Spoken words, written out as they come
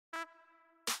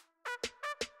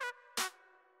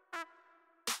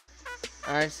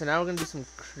Alright, so now we're gonna do some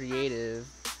creative.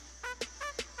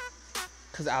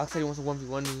 Cause Alex said he wants to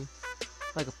 1v1 me.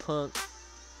 Like a punk.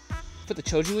 Put the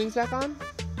Choji wings back on?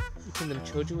 You put them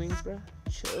Choji wings, bro?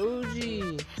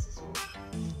 Choji!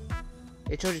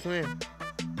 Hey, Choji, come here.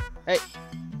 Hey!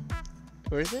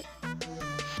 Where is it?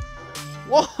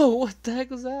 Whoa! What the heck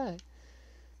was that?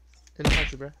 Didn't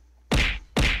touch you, bro.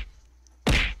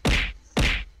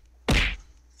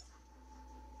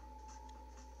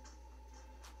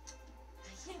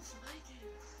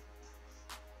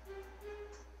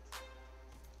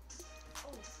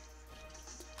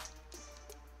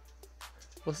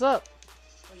 What's up?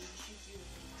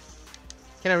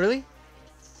 Can I really?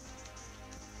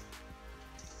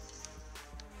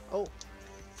 Oh.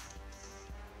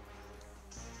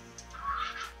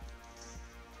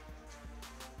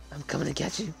 I'm coming to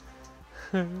get you.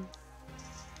 Wait,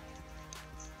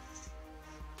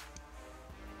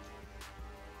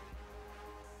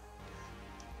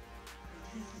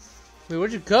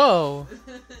 where'd you go?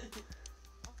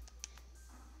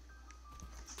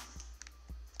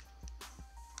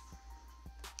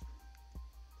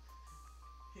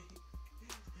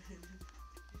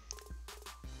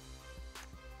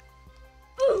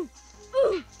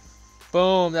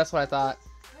 Boom, that's what I thought.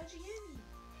 How'd you get me?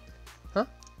 Huh?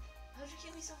 How'd you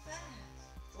get me so fast?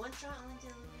 One shot only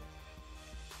did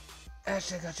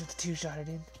Actually, I got you with the 2-shot,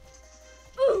 dude.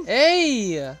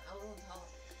 Hey! I won't talk.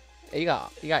 Hey, you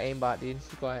got aimbot, dude.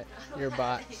 Be quiet. You're a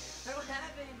bot. I don't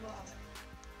have any bot.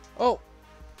 Oh!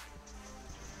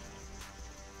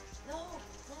 No,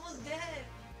 I'm almost dead.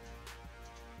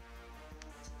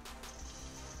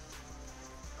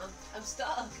 I'm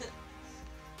stuck.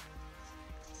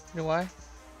 You know why?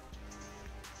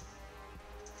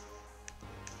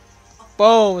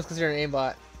 Boom! It's because you're an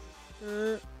aimbot.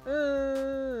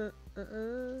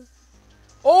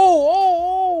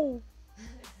 Oh!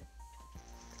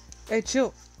 Hey,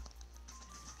 chill.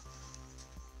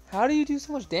 How do you do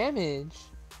so much damage?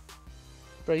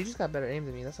 Bro, you just got better aim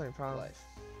than me. That's not your problem. Life.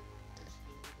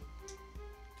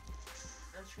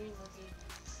 I'm screen looking.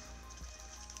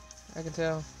 I can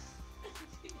tell.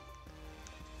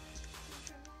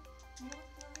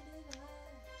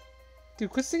 Dude,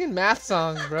 quit singing math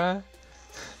songs, bruh.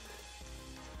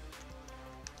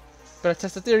 Better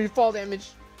test the theory of fall damage.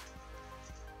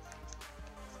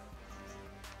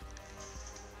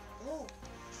 Oh,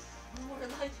 no more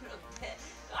life in a bed.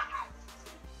 Ah!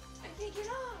 I can't get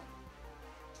up.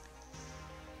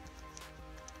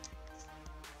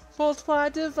 Multiply,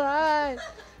 divide.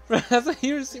 Bro, that's what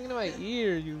you were singing in my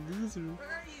ear, you loser. Where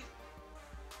are you?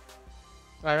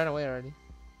 I ran away already.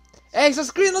 Hey, stop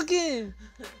screen looking!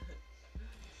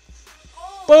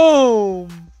 Oh.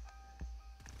 Boom!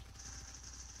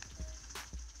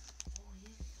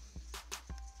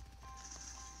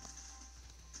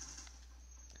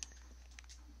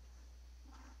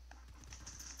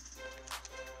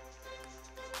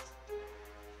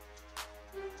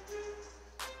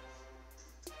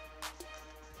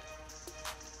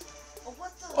 Oh,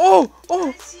 what the? Oh! Oh!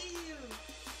 I see you.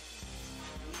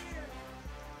 Here.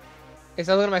 Hey,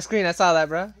 stop looking at my screen. I saw that,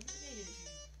 bro.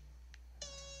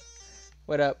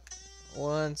 Wait up.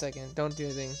 1 second. Don't do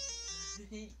anything.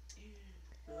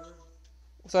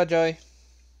 What's up, Joey?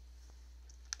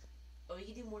 Oh, you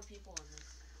can do more people on this.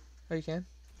 Oh, you can?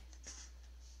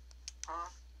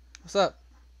 What's up?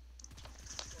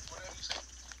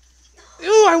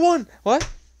 Ooh, I won! What?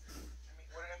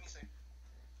 What did Emmy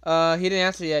say? He didn't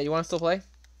answer yet. You want to still play?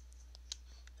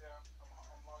 Yeah,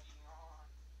 I'm logging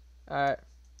on. Alright.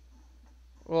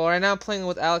 Well, right now I'm playing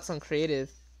with Alex on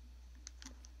creative.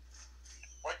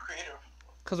 What creative?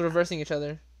 Because we're reversing each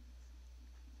other.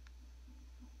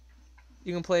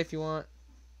 You can play if you want.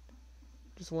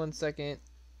 Just 1 second.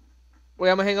 Wait,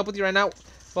 I'm gonna hang up with you right now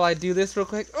while I do this real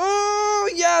quick. Oh,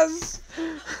 yes!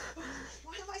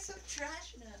 Why am I so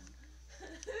trash now?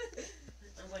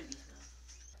 I'm like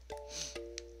now.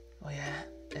 Oh, yeah.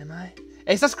 Am I?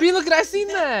 Hey, stop screen looking. I seen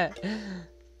that.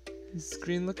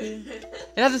 Screen looking.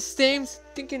 It has the same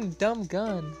stinking dumb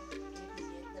gun.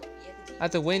 I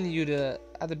have to win you to.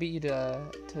 I have to beat you to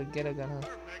get a gun, huh?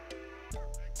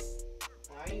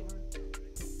 Why are you?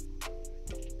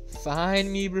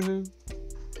 Find me, bro.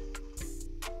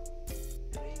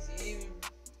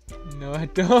 No, I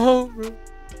don't, bro.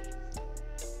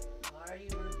 Why are you?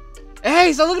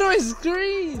 Hey, stop looking at my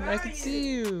screen. Where I are can you?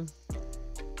 see you.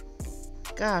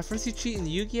 God, first you cheat in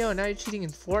Yu-Gi-Oh, and now you're cheating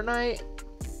in Fortnite.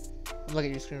 I'm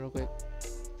looking at your screen real quick.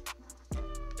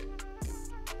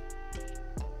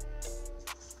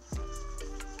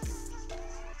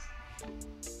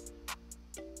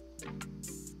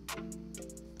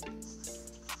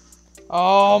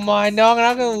 Oh my, no, I'm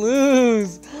not gonna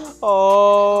lose.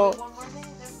 Oh. One more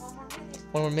minute. There's 1 more minute.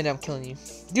 1 more minute, I'm killing you.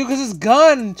 Dude, because it's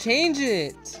gun. Change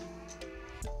it.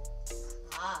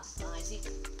 Ah, I see.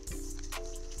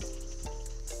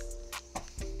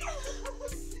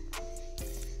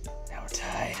 Now we're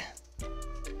tied.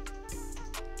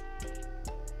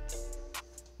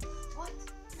 What?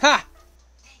 Ha!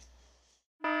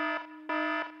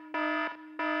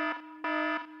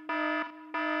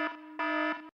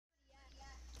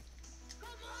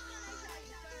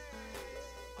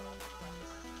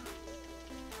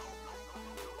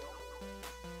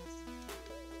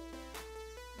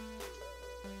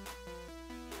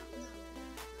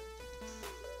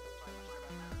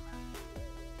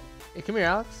 Hey, come here,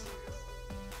 Alex.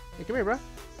 Hey, come here, bro.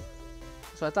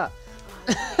 That's what I thought.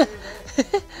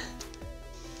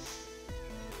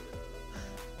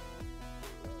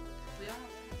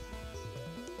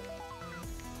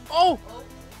 Oh!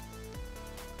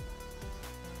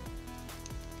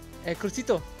 Hey,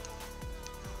 Crucito.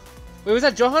 Wait, was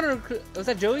that Johan or was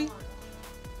that Joey?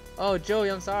 Oh, Joey,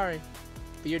 I'm sorry.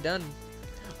 But you're done.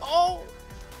 Oh!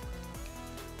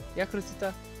 Yeah,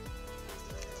 Crucita.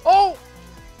 Oh!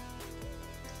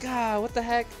 God, what the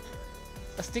heck?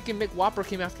 A stinking McWhopper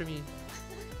came after me.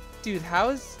 Dude, how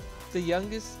is the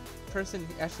youngest person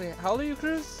actually... How old are you,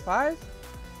 Cruz? 5?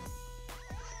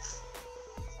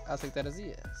 I'll take that as a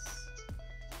yes.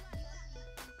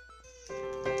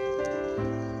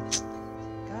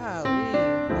 Golly,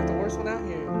 not the worst one out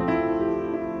here.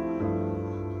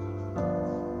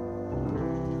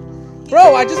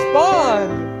 Bro, I just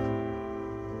spawned!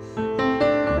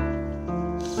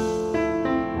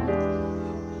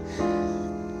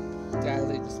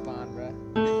 Golly, just spawned, bro.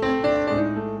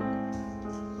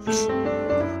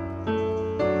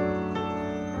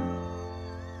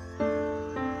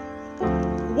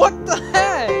 What the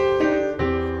heck?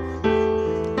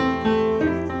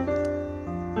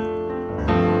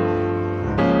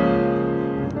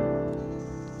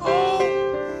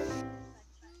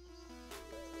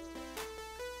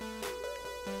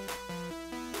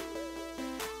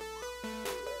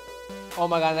 Oh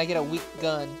my god, and I get a weak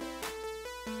gun.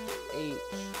 H.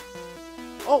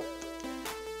 Oh!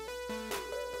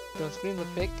 Don't scream the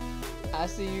pick. I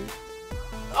see you.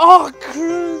 Oh,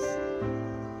 Cruz!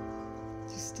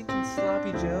 You stinking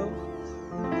sloppy Joe.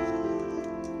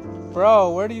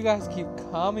 Bro, where do you guys keep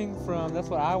coming from? That's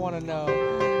what I want to know.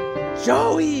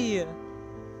 Joey!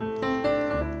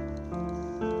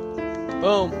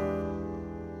 Boom.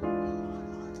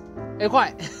 Hey,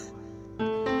 quiet.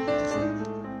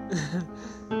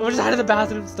 I'm just out of the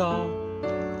bathroom stall.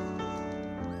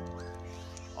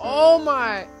 Oh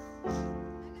my.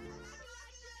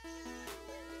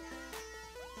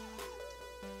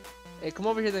 Hey, come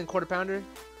over here then, quarter pounder.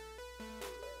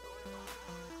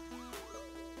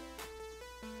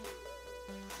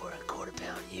 For a quarter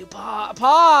pound, you pause.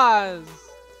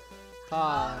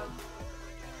 Pause.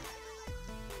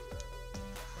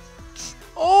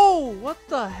 Oh, what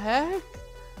the heck?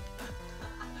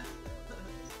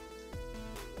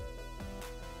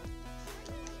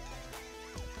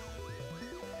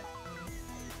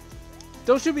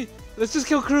 Don't shoot me. Let's just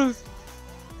kill Cruz.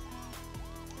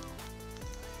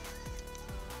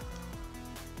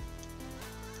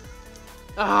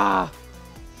 Ah.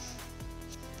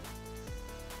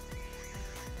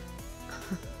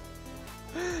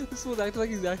 This one's acting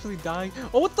like he's actually dying.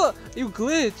 Oh, what the? You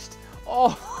glitched.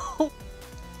 Oh.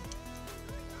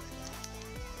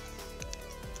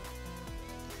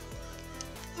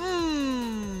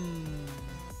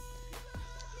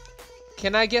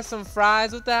 Can I get some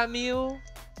fries with that meal?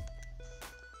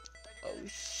 Oh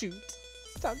shoot.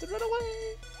 It's time to run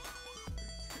away.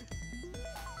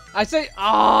 I say,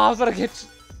 I was about to get you.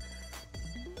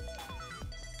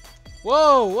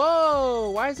 Whoa, whoa.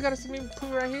 Why has it got a swimming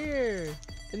pool right here?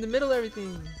 In the middle of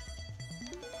everything.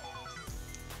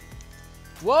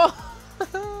 Whoa.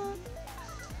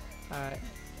 Alright.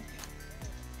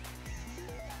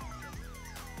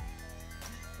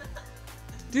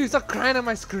 Dude, stop crying on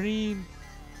my screen.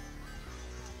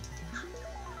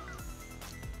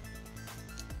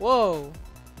 Whoa.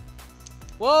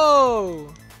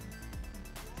 Whoa.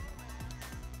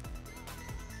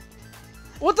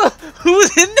 What the? Who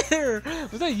was in there?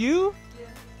 Was that you?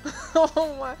 Yeah.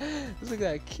 Oh my. Look at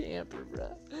that camper, bro.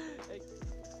 Hey.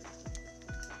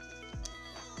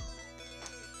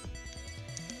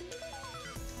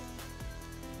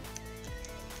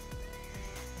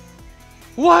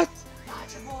 What?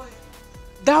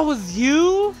 That was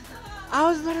you? I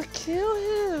was about to kill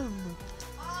him.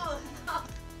 Oh no.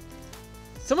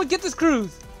 Someone get this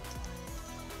Cruz.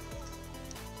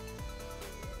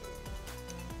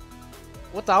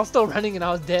 What the? I was still running and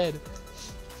I was dead.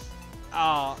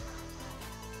 Oh.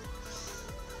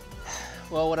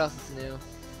 Well, what else is new?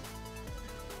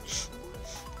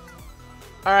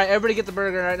 Alright, everybody get the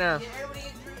burger right now. Yeah,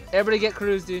 Everybody get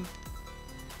Cruz, dude.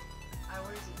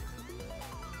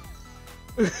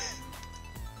 Where is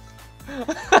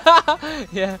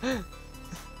Yeah. he?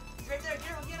 He's right there,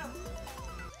 get him.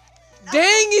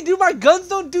 Dang it, dude, my guns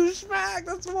don't do smack,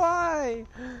 that's why.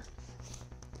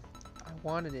 I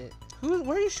wanted it.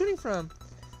 Where are you shooting from?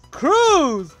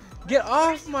 Cruz! Get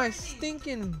off my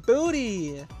stinking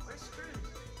booty! Where's Cruz?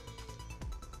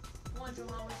 Come on,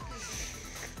 Johan, where's Cruz?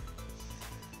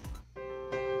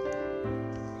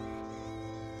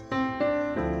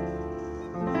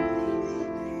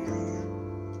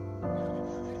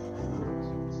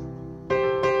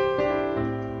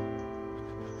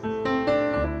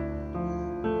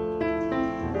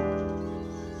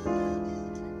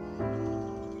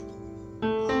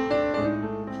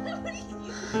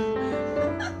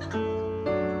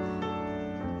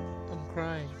 I'm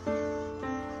crying.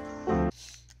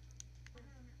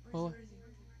 Oh.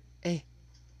 Hey,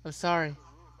 I'm sorry.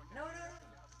 No.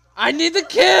 I need the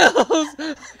kills!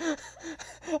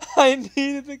 I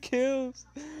needed the kills.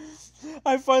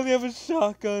 I finally have a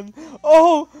shotgun.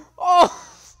 Oh! Oh!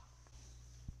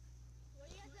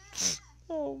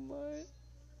 Oh my.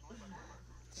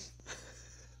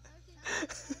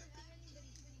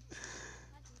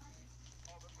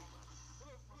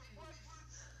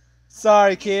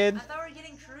 Sorry, kid. I thought we were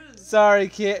getting Cruz. Sorry,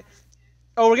 kid.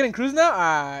 Oh, we're getting Cruz now?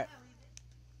 Alright.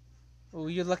 Oh,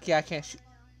 you're lucky I can't shoot.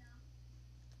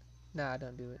 Nah,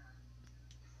 don't do it.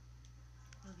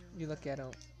 You're lucky I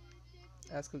don't.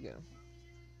 Let's go get him.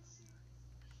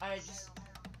 Alright, just...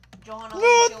 Johan,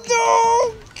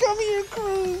 No! Come here,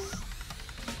 Cruz!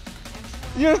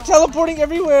 You're teleporting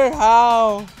everywhere!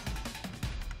 How?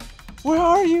 Where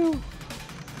are you?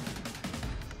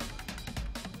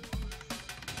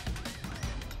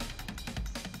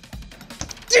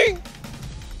 Ding!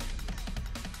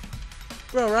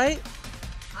 Bro, right?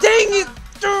 Dang it!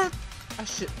 Dude! Ah,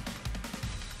 shit.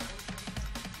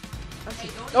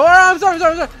 Oh, I'm sorry.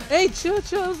 Hey, chill.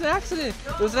 It was an accident.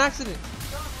 It was an accident.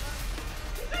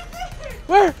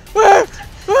 Where?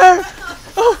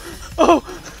 Oh!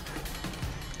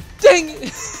 Dang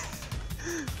it!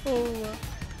 Oh,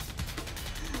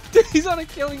 dude, he's on a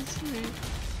killing spree.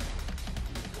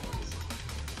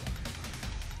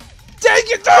 Dang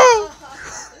it, dude!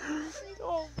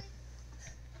 Oh.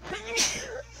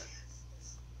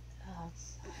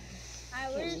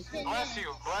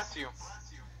 Bless you.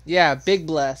 Yeah, big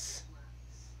bless.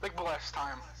 Big bless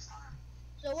time.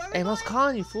 So where are we Hey, going? Mo's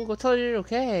calling you, fool. Go tell her you're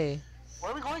okay.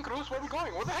 Where are we going, Cruz? Where are we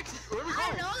going? Where the heck? Where are we going?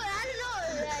 I don't know.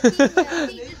 I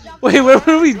think just jumped Wait, off. where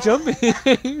were we jumping? I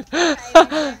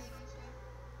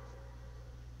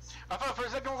thought for a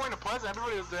second we were going to Plaza.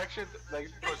 Everybody was actually like,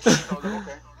 I was like,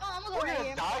 okay. Oh, I'm gonna go We're right gonna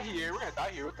here. die here. We're gonna die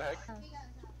here. What the heck?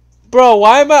 Bro,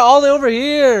 why am I all over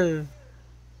here?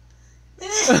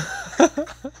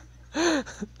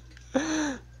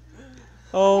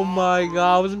 Oh my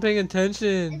god, I wasn't paying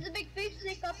attention. There's a big fish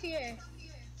stick up here.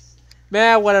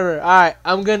 Man, whatever. Alright,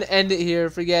 I'm gonna end it here.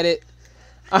 Forget it.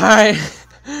 Alright.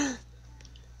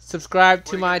 Subscribe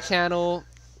to my channel.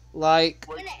 Like.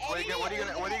 What are you gonna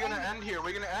end here?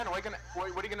 What are you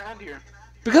gonna end here?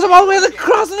 Because I'm all the way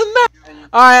across the map!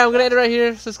 Alright, I'm gonna end it right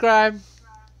here. Subscribe.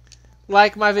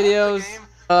 Like my videos.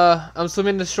 I'm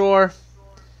swimming to shore.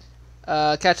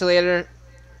 Catch you later.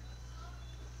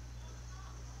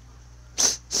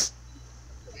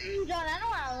 John, I don't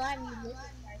want to lie to you.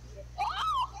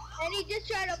 And he just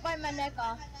tried to bite my neck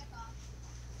off.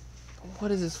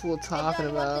 What is this fool Hey, talking John,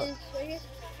 you want about? this right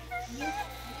here?